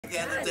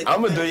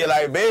I'ma do you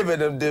like baby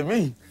them did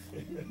me.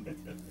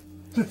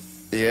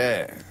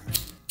 Yeah.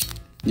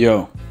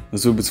 Yo,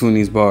 let's read between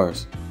these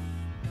bars.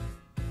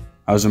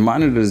 I was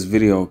reminded of this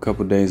video a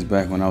couple days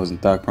back when I was in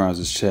Thought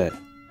Crimes' chat.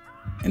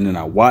 And then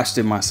I watched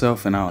it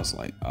myself and I was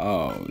like,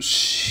 oh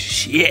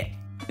shit.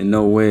 In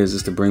no way is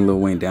this to bring Lil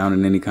Wayne down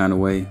in any kind of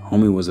way.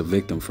 Homie was a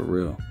victim for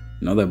real.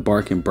 You know that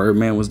barking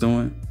Birdman was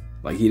doing?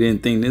 Like he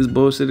didn't think this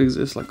bullshit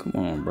exists? Like come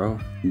on, bro.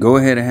 Go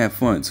ahead and have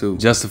fun too.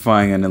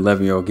 Justifying an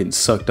 11-year-old getting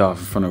sucked off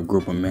in front of a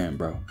group of men,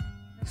 bro.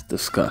 It's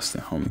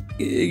disgusting, homie.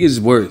 It gets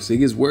worse. It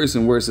gets worse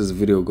and worse as the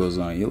video goes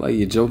on.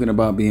 You're joking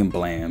about being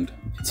blamed.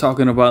 You're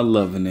talking about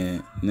loving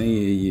it. And then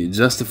you're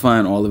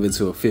justifying all of it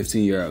to a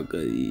 15-year-old.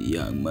 Cause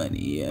young money,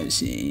 you know what I'm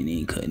saying?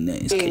 Ain't cutting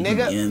nothing. Hey,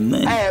 nigga, young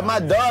money. I had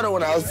my daughter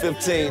when I was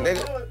 15,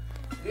 nigga.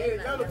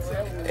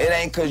 It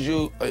ain't cause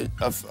you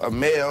a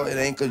male. It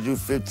ain't cause you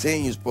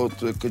 15. You supposed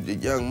to, cause you're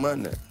young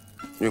money.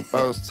 You're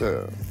supposed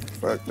to.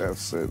 Fuck that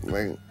shit,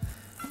 nigga.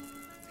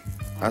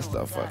 That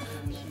stuff, fuck.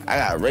 I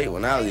got raped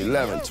when I was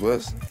 11,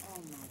 Twist.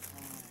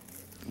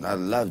 And I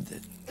loved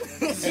it.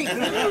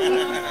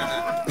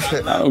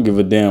 I don't give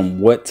a damn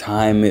what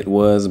time it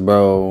was,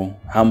 bro.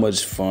 How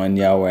much fun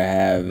y'all were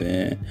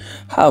having.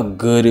 How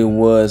good it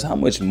was. How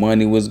much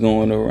money was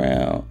going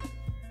around.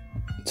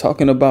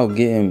 Talking about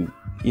getting,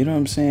 you know what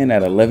I'm saying,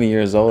 at 11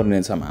 years old and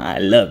then talking about, I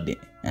loved it.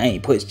 I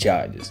ain't pushed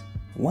charges.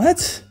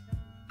 What?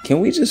 Can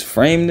we just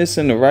frame this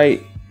in the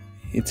right?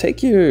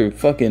 Take your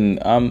fucking,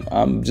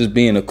 I'm just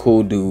being a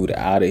cool dude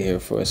out of here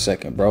for a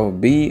second, bro.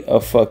 Be a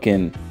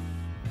fucking,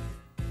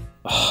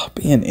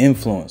 be an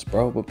influence,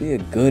 bro, but be a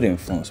good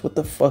influence. What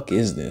the fuck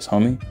is this,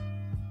 homie?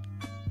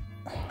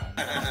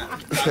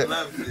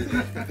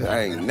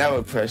 I ain't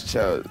never pressed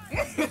charges.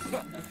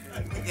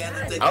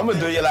 I'ma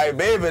do you like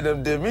baby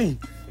them did me.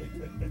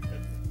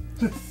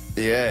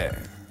 Yeah.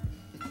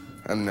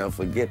 I'll never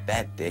forget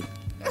that day.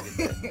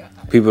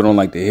 People don't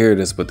like to hear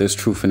this, but there's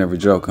truth in every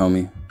joke,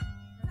 homie.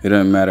 It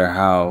doesn't matter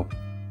how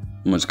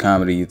much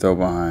comedy you throw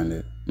behind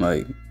it.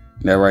 Like,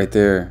 that right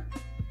there,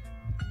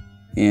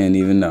 you didn't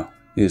even know.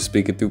 You're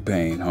speaking through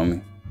pain,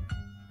 homie.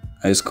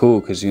 It's cool,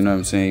 because you know what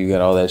I'm saying, you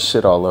got all that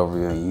shit all over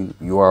you, and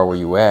you are where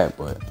you at,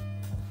 but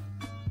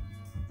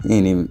you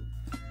ain't even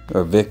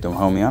a victim,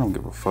 homie. I don't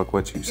give a fuck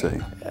what you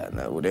say. Yeah,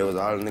 no, they was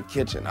all in the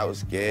kitchen. I was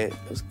scared.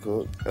 It was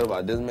cool. There was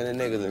about this many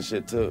niggas and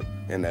shit, too,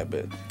 in that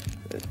bitch.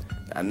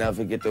 I never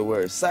forget the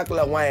word, suck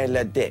la wine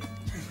la dick.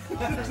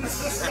 I'm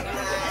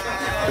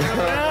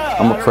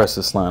gonna press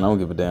this line. I don't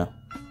give a damn.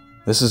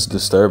 This is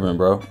disturbing,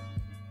 bro.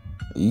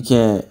 You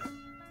can't.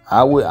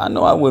 I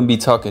know I wouldn't be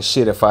talking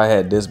shit if I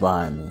had this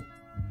behind me.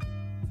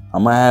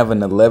 I'm gonna have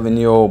an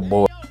 11-year-old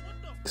boy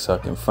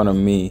suck in front of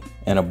me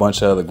and a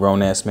bunch of other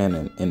grown-ass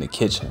men in the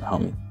kitchen,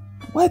 homie.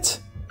 What?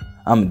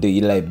 I'm gonna do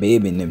you like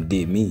baby and them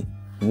did me.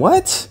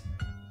 What?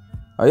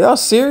 Are y'all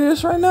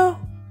serious right now?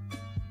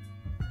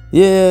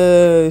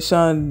 Yeah,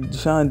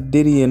 Sean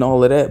Diddy and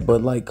all of that,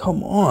 but like,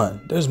 come on.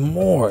 There's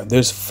more.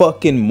 There's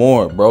fucking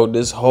more, bro.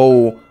 This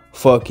whole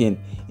fucking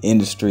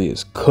industry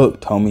is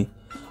cooked, homie.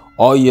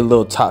 All your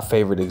little top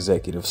favorite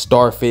executives,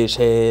 Starfish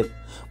Head,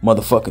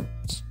 motherfucking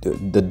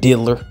the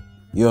dealer.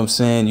 You know what I'm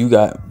saying? You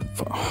got,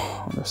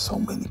 there's so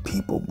many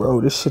people,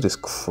 bro. This shit is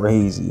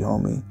crazy,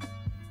 homie.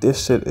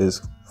 This shit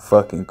is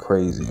fucking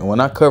crazy. And when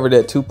I cover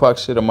that Tupac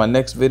shit on my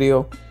next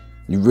video,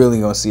 you really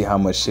gonna see how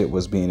much shit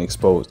was being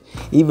exposed.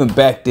 Even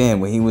back then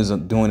when he was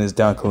doing his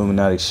Don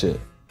Illuminati shit.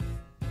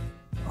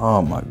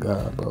 Oh my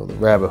God, bro. The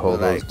rabbit hole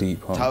goes deep,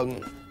 homie.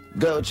 Talking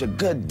good with your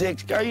good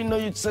dick. Girl, you know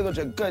you took with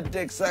your good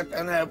dick, suck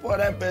and that boy,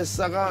 that bitch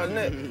suck all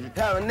nigga.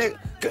 Have a nigga,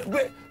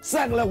 good,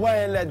 suck la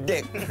wine that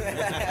dick.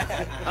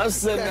 I'm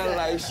sitting there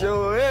like,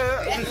 sure,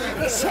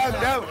 yeah. Suck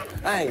that.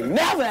 I ain't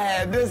never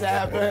had this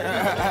happen.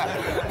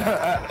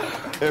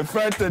 In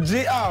front of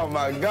G, oh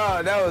my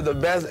God, that was the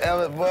best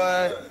ever,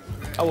 boy.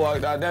 I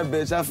walked out that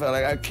bitch, I felt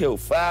like I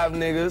killed 5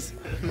 niggas,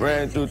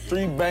 ran through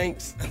 3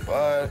 banks,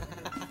 boy.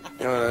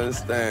 You don't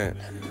understand.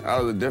 I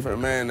was a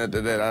different man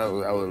after that. I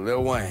was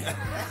Lil Wayne.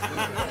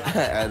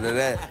 After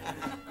that,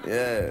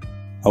 yeah.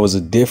 I was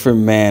a different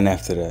man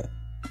after that.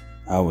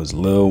 I was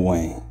Lil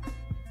Wayne.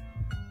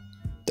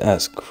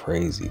 That's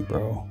crazy,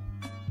 bro.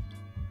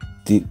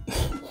 He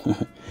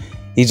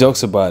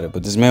jokes about it,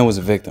 but this man was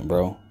a victim,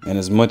 bro. And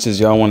as much as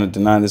y'all want to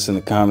deny this in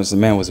the comments, the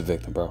man was a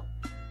victim, bro.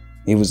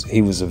 He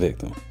was a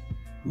victim.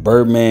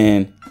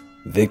 Birdman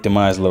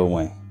victimized Lil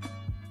Wayne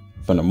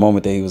from the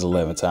moment that he was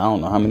 11 to I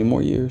don't know how many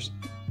more years.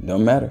 It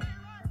don't matter.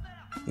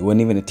 He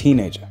wasn't even a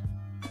teenager.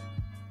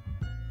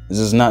 This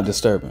is not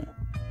disturbing.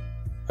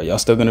 Are y'all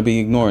still gonna be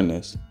ignoring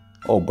this?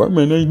 Oh,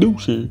 Birdman ain't do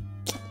shit.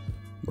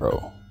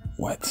 Bro,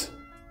 what?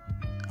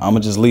 I'ma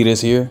just leave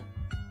this here.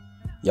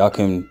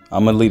 I'm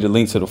gonna leave the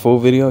link to the full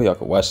video. Y'all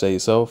can watch that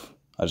yourself.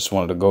 I just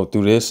wanted to go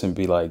through this and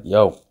be like,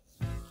 yo,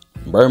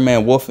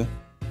 Birdman woofing.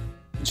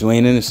 But you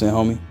ain't innocent,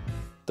 homie.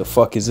 The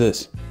fuck is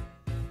this?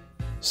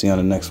 See you on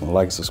the next one.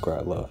 Like and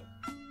subscribe. Love.